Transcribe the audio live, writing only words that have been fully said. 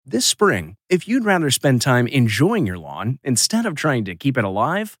This spring, if you'd rather spend time enjoying your lawn instead of trying to keep it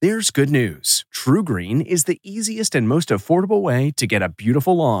alive, there's good news. TruGreen is the easiest and most affordable way to get a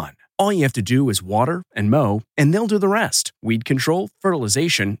beautiful lawn. All you have to do is water and mow, and they'll do the rest. Weed control,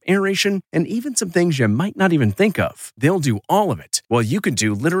 fertilization, aeration, and even some things you might not even think of. They'll do all of it, while you can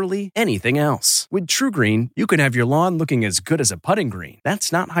do literally anything else. With TruGreen, you can have your lawn looking as good as a putting green.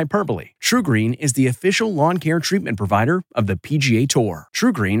 That's not hyperbole. TruGreen is the official lawn care treatment provider of the PGA Tour.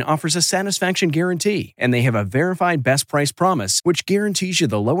 TruGreen offers a satisfaction guarantee, and they have a verified best price promise, which guarantees you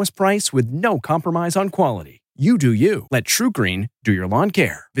the lowest price with no compromise on quality. You do you. Let TruGreen do your lawn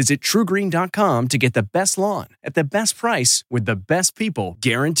care. Visit TruGreen.com to get the best lawn at the best price with the best people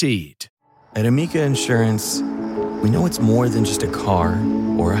guaranteed. At Amica Insurance, we know it's more than just a car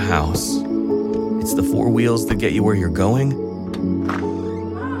or a house. It's the four wheels that get you where you're going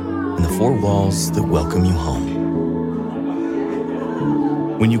and the four walls that welcome you home.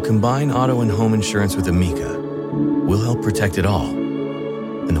 When you combine auto and home insurance with Amica, we'll help protect it all.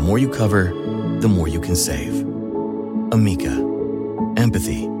 And the more you cover, the more you can save. Amica.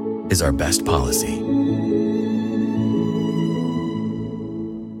 Empathy is our best policy.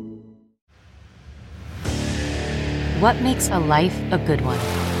 What makes a life a good one?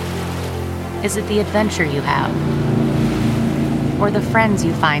 Is it the adventure you have? Or the friends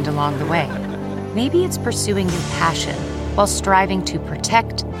you find along the way? Maybe it's pursuing your passion while striving to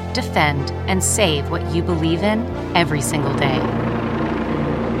protect, defend, and save what you believe in every single day.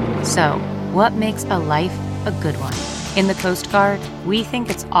 So, what makes a life a good one? In the Coast Guard, we think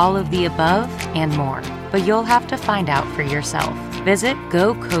it's all of the above and more, but you'll have to find out for yourself. Visit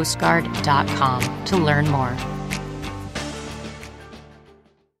gocoastguard.com to learn more.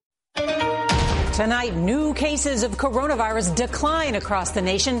 Tonight, new cases of coronavirus decline across the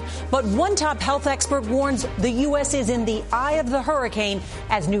nation, but one top health expert warns the U.S. is in the eye of the hurricane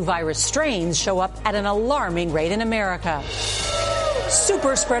as new virus strains show up at an alarming rate in America.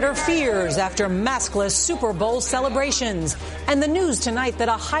 Super spreader fears after maskless Super Bowl celebrations. And the news tonight that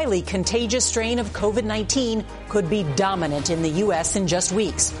a highly contagious strain of COVID-19 could be dominant in the U.S. in just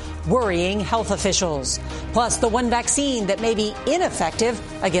weeks, worrying health officials. Plus, the one vaccine that may be ineffective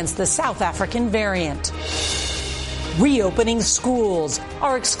against the South African variant. Reopening schools.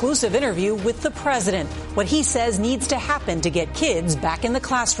 Our exclusive interview with the president. What he says needs to happen to get kids back in the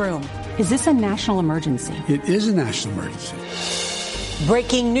classroom. Is this a national emergency? It is a national emergency.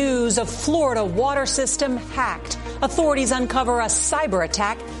 Breaking news, a Florida water system hacked. Authorities uncover a cyber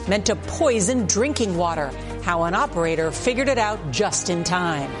attack meant to poison drinking water. How an operator figured it out just in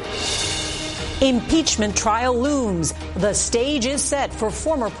time. Impeachment trial looms. The stage is set for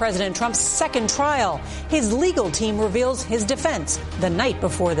former President Trump's second trial. His legal team reveals his defense the night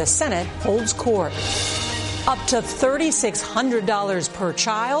before the Senate holds court. Up to $3,600 per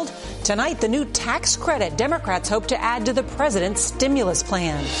child. Tonight, the new tax credit Democrats hope to add to the president's stimulus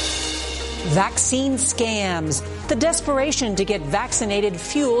plan. Vaccine scams. The desperation to get vaccinated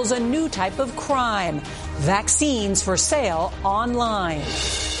fuels a new type of crime. Vaccines for sale online.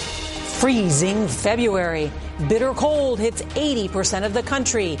 Freezing February. Bitter cold hits 80% of the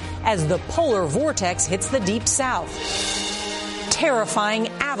country as the polar vortex hits the deep south. Terrifying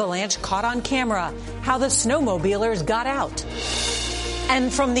avalanche caught on camera. How the snowmobilers got out.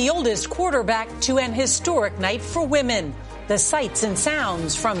 And from the oldest quarterback to an historic night for women. The sights and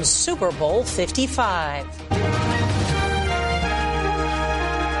sounds from Super Bowl 55.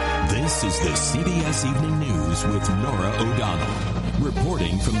 This is the CBS Evening News with Norah O'Donnell,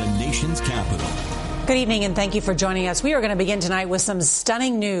 reporting from the nation's capital. Good evening, and thank you for joining us. We are going to begin tonight with some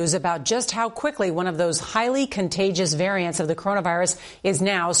stunning news about just how quickly one of those highly contagious variants of the coronavirus is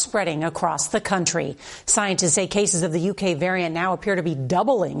now spreading across the country. Scientists say cases of the UK variant now appear to be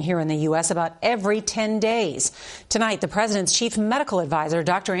doubling here in the U.S. about every 10 days. Tonight, the president's chief medical advisor,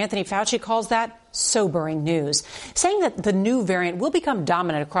 Dr. Anthony Fauci, calls that sobering news, saying that the new variant will become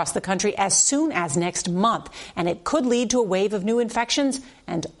dominant across the country as soon as next month, and it could lead to a wave of new infections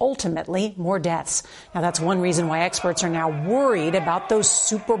and ultimately more deaths. Now, that's one reason why experts are now worried about those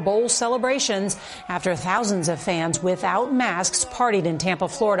Super Bowl celebrations after thousands of fans without masks partied in Tampa,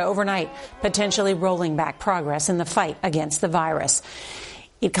 Florida overnight, potentially rolling back progress in the fight against the virus.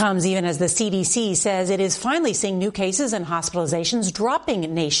 It comes even as the CDC says it is finally seeing new cases and hospitalizations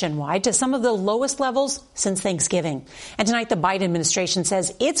dropping nationwide to some of the lowest levels since Thanksgiving. And tonight, the Biden administration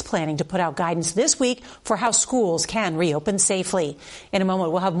says it's planning to put out guidance this week for how schools can reopen safely. In a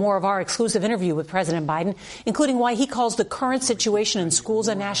moment, we'll have more of our exclusive interview with President Biden, including why he calls the current situation in schools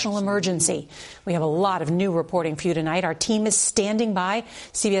a national emergency. We have a lot of new reporting for you tonight. Our team is standing by.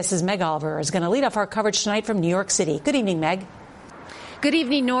 CBS's Meg Oliver is going to lead off our coverage tonight from New York City. Good evening, Meg. Good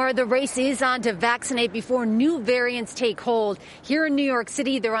evening, Nora. The race is on to vaccinate before new variants take hold. Here in New York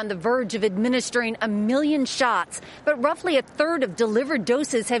City, they're on the verge of administering 1 million shots, but roughly a third of delivered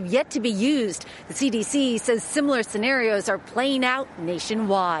doses have yet to be used. The CDC says similar scenarios are playing out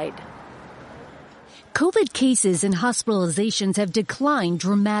nationwide. COVID cases and hospitalizations have declined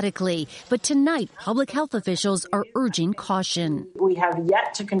dramatically, but tonight, public health officials are urging caution. We have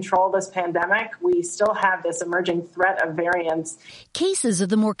yet to control this pandemic. We still have this emerging threat of variants. Cases of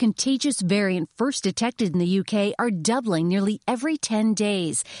the more contagious variant first detected in the UK are doubling nearly every 10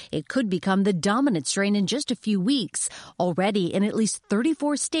 days. It could become the dominant strain in just a few weeks, already in at least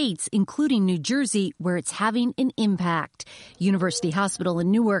 34 states, including New Jersey, where it's having an impact. University Hospital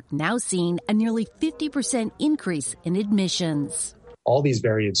in Newark now seeing a nearly 50% increase in admissions. All these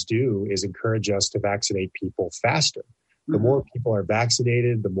variants do is encourage us to vaccinate people faster. The more people are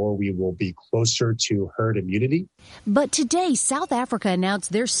vaccinated, the more we will be closer to herd immunity. But today, South Africa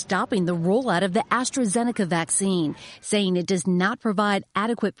announced they're stopping the rollout of the AstraZeneca vaccine, saying it does not provide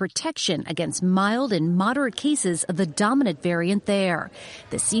adequate protection against mild and moderate cases of the dominant variant there.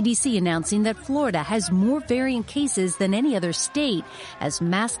 The CDC announcing that Florida has more variant cases than any other state as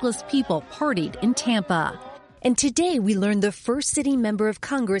maskless people partied in Tampa. And today we learned the first sitting member of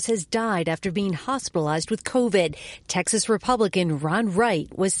Congress has died after being hospitalized with COVID. Texas Republican Ron Wright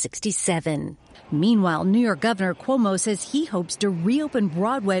was 67. Meanwhile, New York Governor Cuomo says he hopes to reopen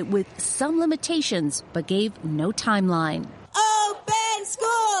Broadway with some limitations, but gave no timeline. Open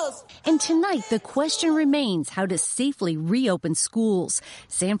schools! And tonight, the question remains how to safely reopen schools.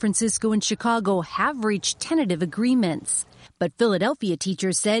 San Francisco and Chicago have reached tentative agreements. But Philadelphia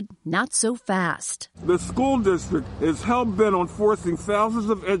teachers said not so fast. The school district is hell-bent on forcing thousands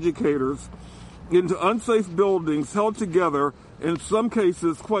of educators into unsafe buildings held together, in some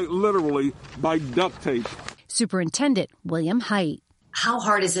cases quite literally, by duct tape. Superintendent William Haidt. How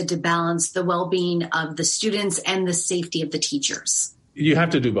hard is it to balance the well-being of the students and the safety of the teachers? You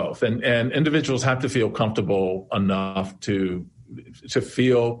have to do both, and individuals have to feel comfortable enough to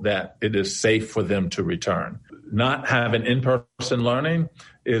feel that it is safe for them to return. Not having in-person learning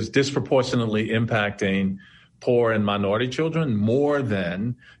is disproportionately impacting poor and minority children more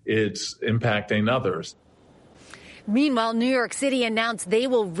than it's impacting others. Meanwhile, New York City announced they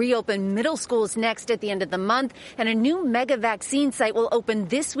will reopen middle schools next at the end of the month, and a new mega vaccine site will open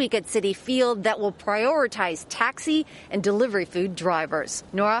this week at Citi Field that will prioritize taxi and delivery food drivers.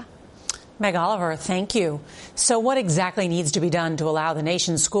 Nora? Meg Oliver, thank you. So what exactly needs to be done to allow the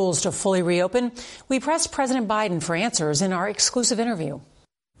nation's schools to fully reopen? We pressed President Biden for answers in our exclusive interview.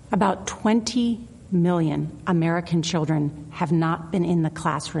 About 20 million American children have not been in the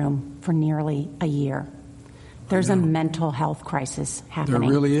classroom for nearly a year. There's a mental health crisis happening. There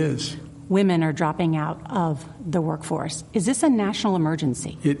really is. Women are dropping out of the workforce. Is this a national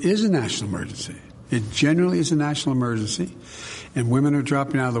emergency? It is a national emergency. It generally is a national emergency. And women are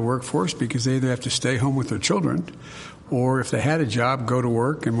dropping out of the workforce because they either have to stay home with their children or if they had a job, go to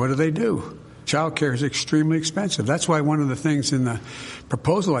work. And what do? Child care is extremely expensive. That's why one of the things in the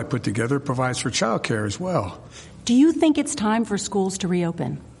proposal I put together provides for child care as well. Do you think it's time for schools to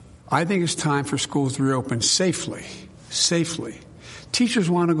reopen? I think it's time for schools to reopen safely. Teachers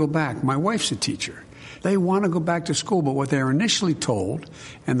want to go back. My wife's a teacher. They want to go back to school, but what they're initially told,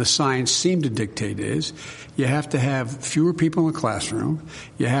 and the science seemed to dictate, is you have to have fewer people in the classroom,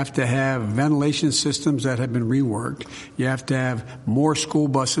 you have to have ventilation systems that have been reworked, you have to have more school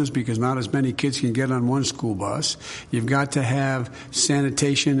buses because not as many kids can get on one school bus, you've got to have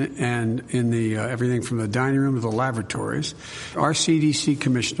sanitation and in the everything from the dining room to the laboratories. Our CDC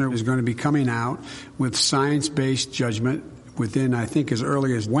commissioner is going to be coming out with science-based judgment within, I think, as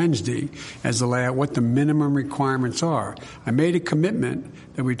early as Wednesday as to lay out what the minimum requirements are. I made a commitment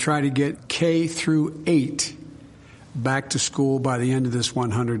that we try to get K through 8 back to school by the end of this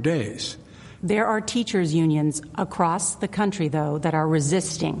 100 days. There are teachers' unions across the country, though, that are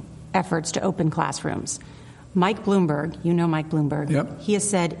resisting efforts to open classrooms. Mike Bloomberg, you know Mike Bloomberg, Yep. He has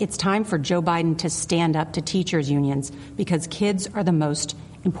said it's time for Joe Biden to stand up to teachers' unions because kids are the most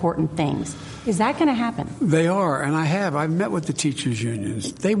important things. Is that going to happen? They are, and I've met with the teachers'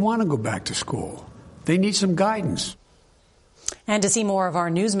 unions. They want to go back to school. They need some guidance. And to see more of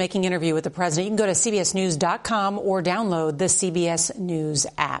our news-making interview with the president, you can go to cbsnews.com or download the CBS News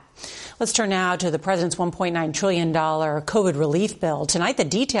app. Let's turn now to the president's $1.9 trillion COVID relief bill. Tonight, the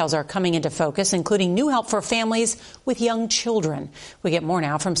details are coming into focus, including new help for families with young children. We get more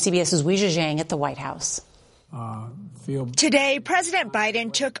now from CBS's Weijia Zhang at the White House. Today, President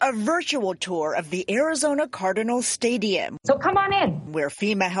Biden took a virtual tour of the Arizona Cardinals Stadium. So come on in. Where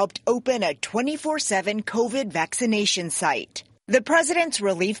FEMA helped open a 24/7 COVID vaccination site. The president's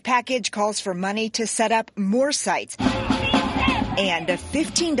relief package calls for money to set up more sites and a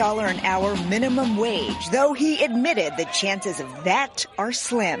 $15 an hour minimum wage, though he admitted the chances of that are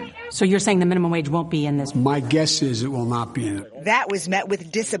slim. So you're saying the minimum wage won't be in this? My guess is it will not be in it. That was met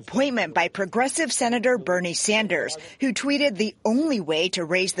with disappointment by progressive Senator Bernie Sanders, who tweeted the only way to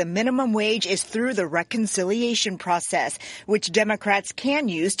raise the minimum wage is through the reconciliation process, which Democrats can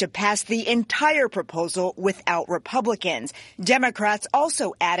use to pass the entire proposal without Republicans. Democrats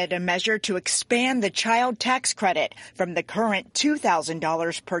also added a measure to expand the child tax credit from the current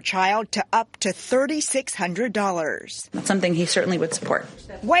 $2,000 per child to up to $3,600. That's something he certainly would support.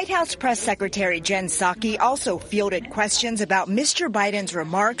 White House Press Secretary Jen Psaki also fielded questions about Mr. Biden's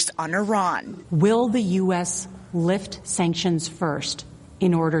remarks on Iran. Will the U.S. lift sanctions first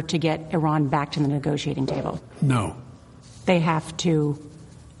in order to get Iran back to the negotiating table? No. They have to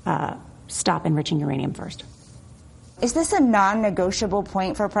stop enriching uranium first. Is this a non-negotiable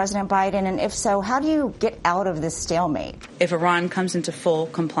point for President Biden? And if so, how do you get out of this stalemate? If Iran comes into full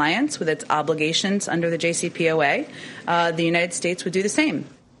compliance with its obligations under the JCPOA, the United States would do the same.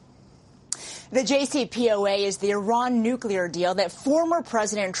 The JCPOA is the Iran nuclear deal that former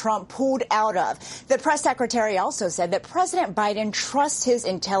President Trump pulled out of. The press secretary also said that President Biden trusts his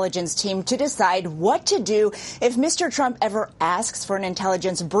intelligence team to decide what to do if Mr. Trump ever asks for an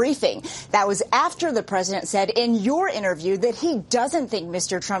intelligence briefing. That was after the president said in your interview that he doesn't think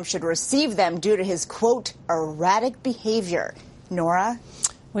Mr. Trump should receive them due to his, quote, erratic behavior. Nora?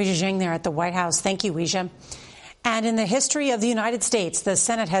 Weijia Jiang there at the White House. Thank you, Weijia. And in the history of the United States, the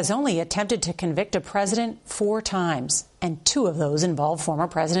Senate has only attempted to convict a president 4 times, and 2 of those involve former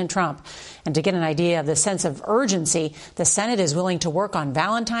President Trump. And to get an idea of the sense of urgency, the Senate is willing to work on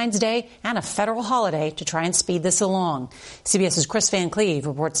Valentine's Day and a federal holiday to try and speed this along. CBS's Chris Van Cleve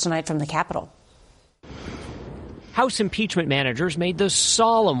reports tonight from the Capitol. House impeachment managers made the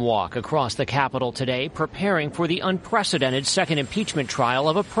solemn walk across the Capitol today, preparing for the unprecedented second impeachment trial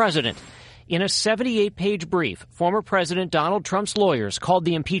of a president. In a 78-page brief, former President Donald Trump's lawyers called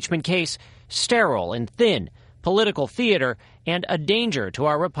the impeachment case sterile and thin, political theater, and a danger to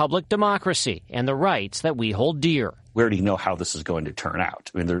our republic democracy and the rights that we hold dear. We already know how this is going to turn out.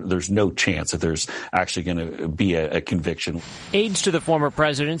 I mean, there's no chance that there's actually going to be a conviction. Aides to the former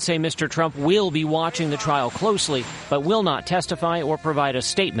president say Mr. Trump will be watching the trial closely, but will not testify or provide a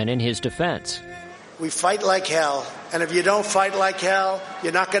statement in his defense. We fight like hell, and if you don't fight like hell,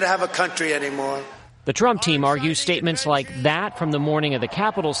 you're not going to have a country anymore. The Trump team argues statements like that from the morning of the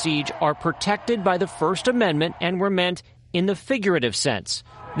Capitol siege are protected by the First Amendment and were meant in the figurative sense.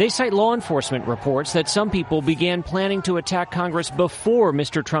 They cite law enforcement reports that some people began planning to attack Congress before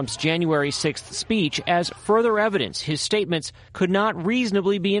Mr. Trump's January 6th speech as further evidence his statements could not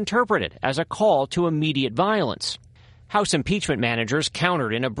reasonably be interpreted as a call to immediate violence. House impeachment managers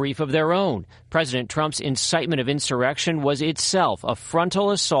countered in a brief of their own. President Trump's incitement of insurrection was itself a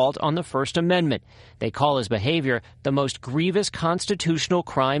frontal assault on the First Amendment. They call his behavior the most grievous constitutional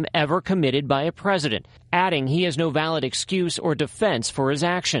crime ever committed by a president, adding he has no valid excuse or defense for his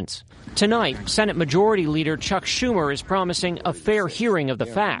actions. Tonight, Senate Majority Leader Chuck Schumer is promising a fair hearing of the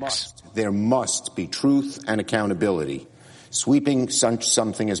facts. There must be truth and accountability. Sweeping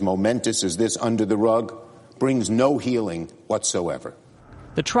something as momentous as this under the rug brings no healing whatsoever.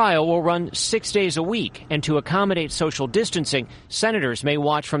 The trial will run 6 days a week, and to accommodate social distancing, senators may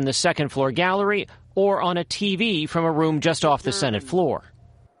watch from the second-floor gallery or on a TV from a room just off the Senate floor.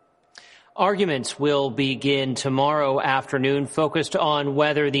 Arguments will begin tomorrow afternoon, focused on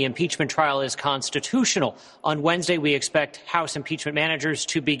whether the impeachment trial is constitutional. On Wednesday, we expect House impeachment managers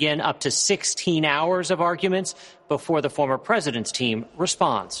to begin up to 16 hours of arguments before the former president's team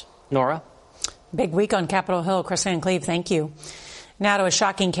responds. Nora? Big week on Capitol Hill. Chris Van Cleve, thank you. Now to a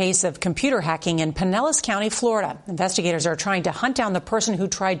shocking case of computer hacking in Pinellas County, Florida. Investigators are trying to hunt down the person who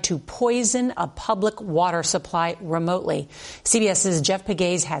tried to poison a public water supply remotely. CBS's Jeff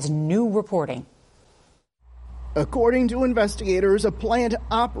Pegues has new reporting. According to investigators, a plant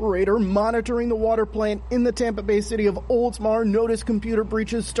operator monitoring the water plant in the Tampa Bay city of Oldsmar noticed computer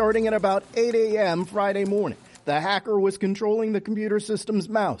breaches starting at about 8 a.m. Friday morning. The hacker was controlling the computer system's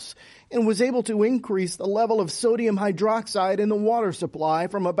mouse and was able to increase the level of sodium hydroxide in the water supply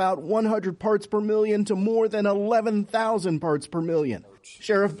from about 100 parts per million to more than 11,000 parts per million.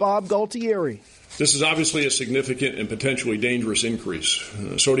 Sheriff Bob Galtieri. This is obviously a significant and potentially dangerous increase.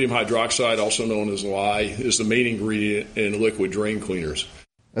 Sodium hydroxide, also known as lye, is the main ingredient in liquid drain cleaners.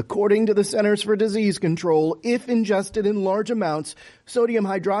 According to the Centers for Disease Control, if ingested in large amounts, sodium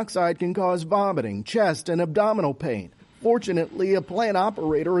hydroxide can cause vomiting, chest, and abdominal pain. Fortunately, a plant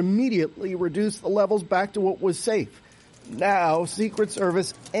operator immediately reduced the levels back to what was safe. Now, Secret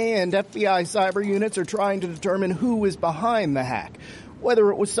Service and FBI cyber units are trying to determine who is behind the hack,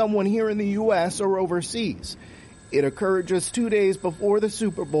 whether it was someone here in the U.S. or overseas. It occurred just 2 days before the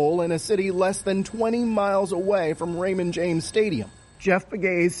Super Bowl in a city less than 20 miles away from Raymond James Stadium. Jeff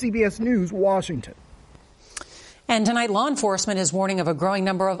Begay, CBS News, Washington. And tonight, law enforcement is warning of a growing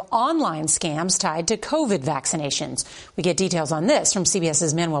number of online scams tied to COVID vaccinations. We get details on this from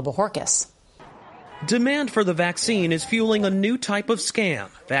CBS's Manuel Bojorquez. Demand for the vaccine is fueling a new type of scam,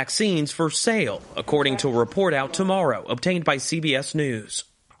 vaccines for sale, according to a report out tomorrow obtained by CBS News.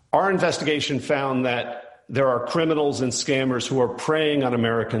 Our investigation found that there are criminals and scammers who are preying on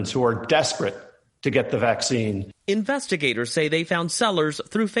Americans who are desperate to get the vaccine. Investigators say they found sellers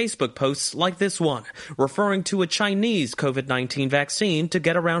through Facebook posts like this one, referring to a Chinese COVID-19 vaccine to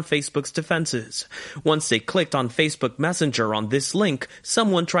get around Facebook's defenses. Once they clicked on Facebook Messenger on this link,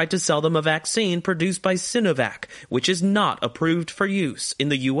 someone tried to sell them a vaccine produced by Sinovac, which is not approved for use in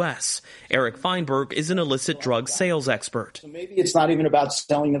the U.S. Eric Feinberg is an illicit drug sales expert. So maybe it's not even about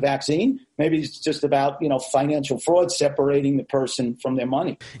selling the vaccine. Maybe it's just about, financial fraud, separating the person from their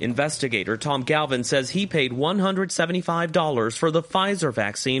money. Investigator Tom Galvin says he paid $175 for the Pfizer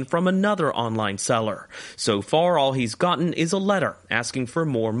vaccine from another online seller. So far, all he's gotten is a letter asking for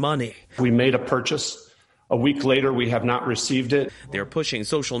more money. We made a purchase. A week later, we have not received it. They're pushing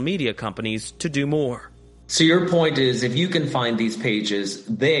social media companies to do more. So your point is, if you can find these pages,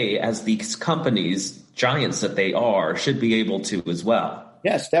 they, as these companies, giants that they are, should be able to as well.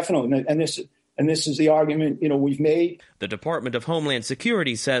 Yes, definitely. And this is the argument, we've made. The Department of Homeland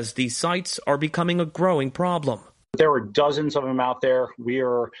Security says these sites are becoming a growing problem. There are dozens of them out there. We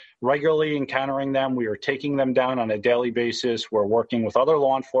are regularly encountering them. We are taking them down on a daily basis. We're working with other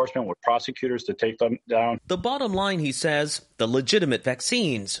law enforcement, with prosecutors to take them down. The bottom line, he says, the legitimate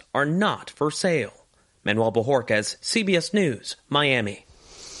vaccines are not for sale. Manuel Bojorquez, CBS News, Miami.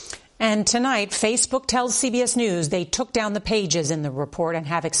 And tonight, Facebook tells CBS News they took down the pages in the report and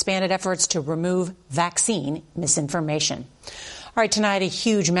have expanded efforts to remove vaccine misinformation. All right, tonight, a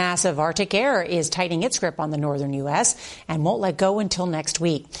huge mass of Arctic air is tightening its grip on the northern U.S. and won't let go until next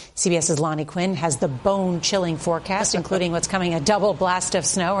week. CBS's Lonnie Quinn has the bone-chilling forecast, including what's coming, a double blast of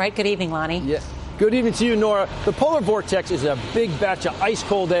snow. Right? Good evening, Lonnie. Yeah. Good evening to you, Nora. The polar vortex is a big batch of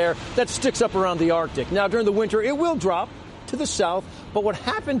ice-cold air that sticks up around the Arctic. Now, during the winter, it will drop to the south, but what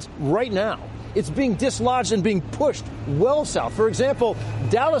happens right now, it's being dislodged and being pushed well south. For example,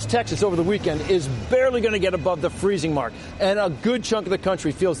 Dallas, Texas over the weekend is barely going to get above the freezing mark, and a good chunk of the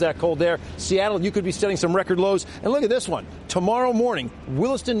country feels that cold air. Seattle, you could be setting some record lows. And look at this one. Tomorrow morning,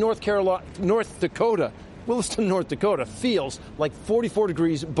 Williston, North Dakota feels like 44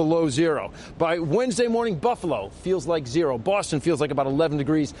 degrees below zero. By Wednesday morning, Buffalo feels like zero. Boston feels like about 11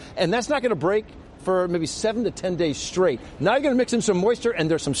 degrees, and that's not going to break for maybe 7 to 10 days straight. Now you're going to mix in some moisture, and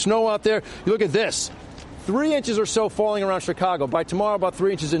there's some snow out there. You look at this. 3 inches or so falling around Chicago. By tomorrow, about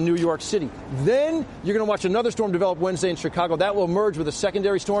 3 inches in New York City. Then you're going to watch another storm develop Wednesday in Chicago. That will merge with a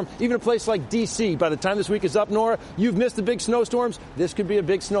secondary storm. Even a place like D.C., by the time this week is up, Nora, you've missed the big snowstorms. This could be a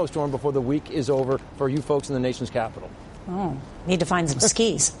big snowstorm before the week is over for you folks in the nation's capital. Oh, need to find some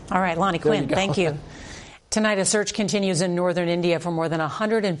skis. All right, Lonnie Quinn, thank you. Tonight, a search continues in northern India for more than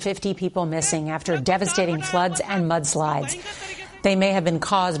 150 people missing after devastating floods and mudslides. They may have been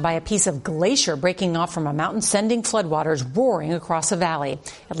caused by a piece of glacier breaking off from a mountain, sending floodwaters roaring across a valley.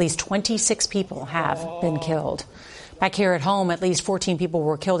 At least 26 people have been killed. Back here at home, at least 14 people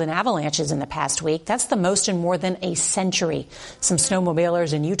were killed in avalanches in the past week. That's the most in more than a century. Some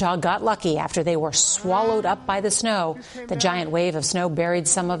snowmobilers in Utah got lucky after they were swallowed up by the snow. The giant wave of snow buried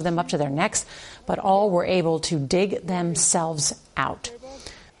some of them up to their necks, but all were able to dig themselves out.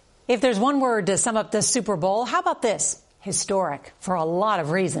 If there's one word to sum up the Super Bowl, how about this? Historic, for a lot of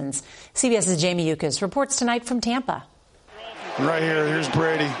reasons. CBS's Jamie Yuccas reports tonight from Tampa. Right here, here's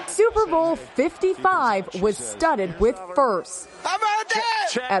Brady. Super Bowl 55 was studded with firsts. How about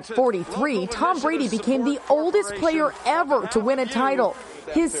that? At 43, Tom Brady became the oldest player ever to win a title.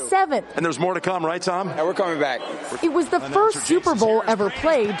 His 7th. And there's more to come, right, Tom? And we're coming back. It was the first Super Bowl ever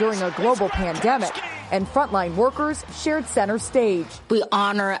played during a global pandemic, and frontline workers shared center stage. We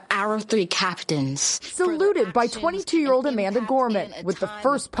honor our 3 captains. Saluted by 22-year-old Amanda Gorman with the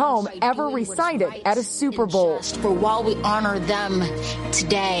first poem ever recited at a Super Bowl. For while we honor them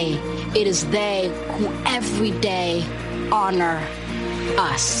today, it is they who every day honor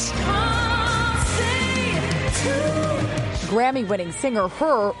us. Grammy-winning singer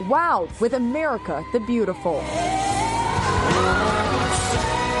Her wowed with America the Beautiful.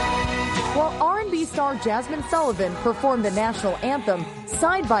 While R&B star Jasmine Sullivan performed the national anthem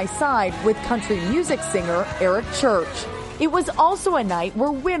side by side with country music singer Eric Church. It was also a night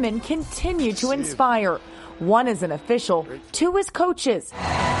where women continue to inspire. One as an official, two as coaches,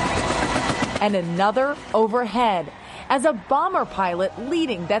 and another overhead as a bomber pilot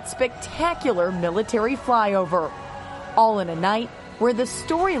leading that spectacular military flyover. All in a night where the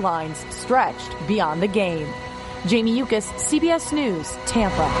storylines stretched beyond the game. Jamie Yukas, CBS News,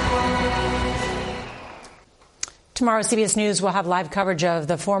 Tampa. Tomorrow, CBS News will have live coverage of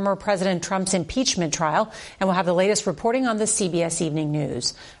the former President Trump's impeachment trial, and we'll have the latest reporting on the CBS Evening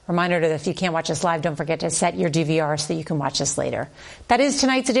News. Reminder that if you can't watch us live, don't forget to set your DVR so that you can watch us later. That is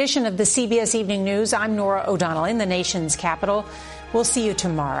tonight's edition of the CBS Evening News. I'm Norah O'Donnell in the nation's capital. We'll see you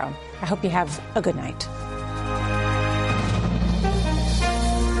tomorrow. I hope you have a good night.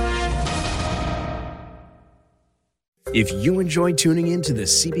 If you enjoy tuning in to the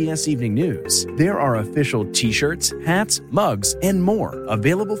CBS Evening News, there are official t-shirts, hats, mugs, and more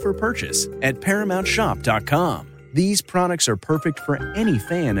available for purchase at ParamountShop.com. These products are perfect for any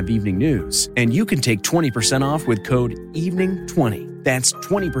fan of evening news, and you can take 20% off with code EVENING20. That's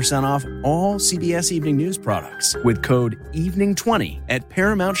 20% off all CBS Evening News products with code EVENING20 at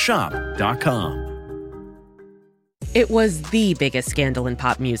ParamountShop.com. It was the biggest scandal in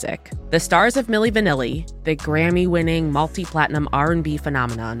pop music. The stars of Milli Vanilli, the Grammy-winning multi-platinum R&B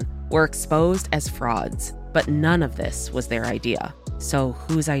phenomenon, were exposed as frauds. But none of this was their idea. So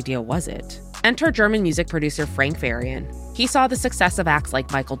whose idea was it? Enter German music producer Frank Farian. He saw the success of acts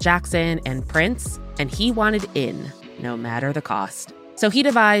like Michael Jackson and Prince, and he wanted in, no matter the cost. So he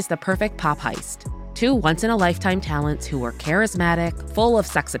devised the perfect pop heist. Two once-in-a-lifetime talents who were charismatic, full of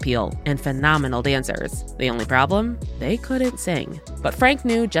sex appeal, and phenomenal dancers. The only problem? They couldn't sing. But Frank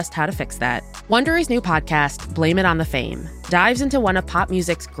knew just how to fix that. Wondery's new podcast, Blame It on the Fame, dives into one of pop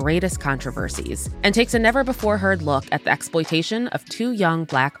music's greatest controversies and takes a never-before-heard look at the exploitation of two young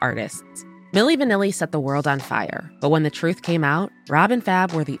Black artists. Milli Vanilli set the world on fire, but when the truth came out, Rob and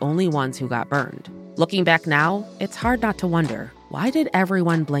Fab were the only ones who got burned. Looking back now, it's hard not to wonder, why did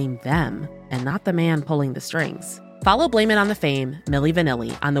everyone blame them and not the man pulling the strings? Follow Blame It on the Fame, Milli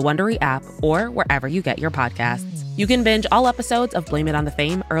Vanilli, on the Wondery app or wherever you get your podcasts. You can binge all episodes of Blame It on the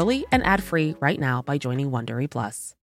Fame early and ad-free right now by joining Wondery Plus.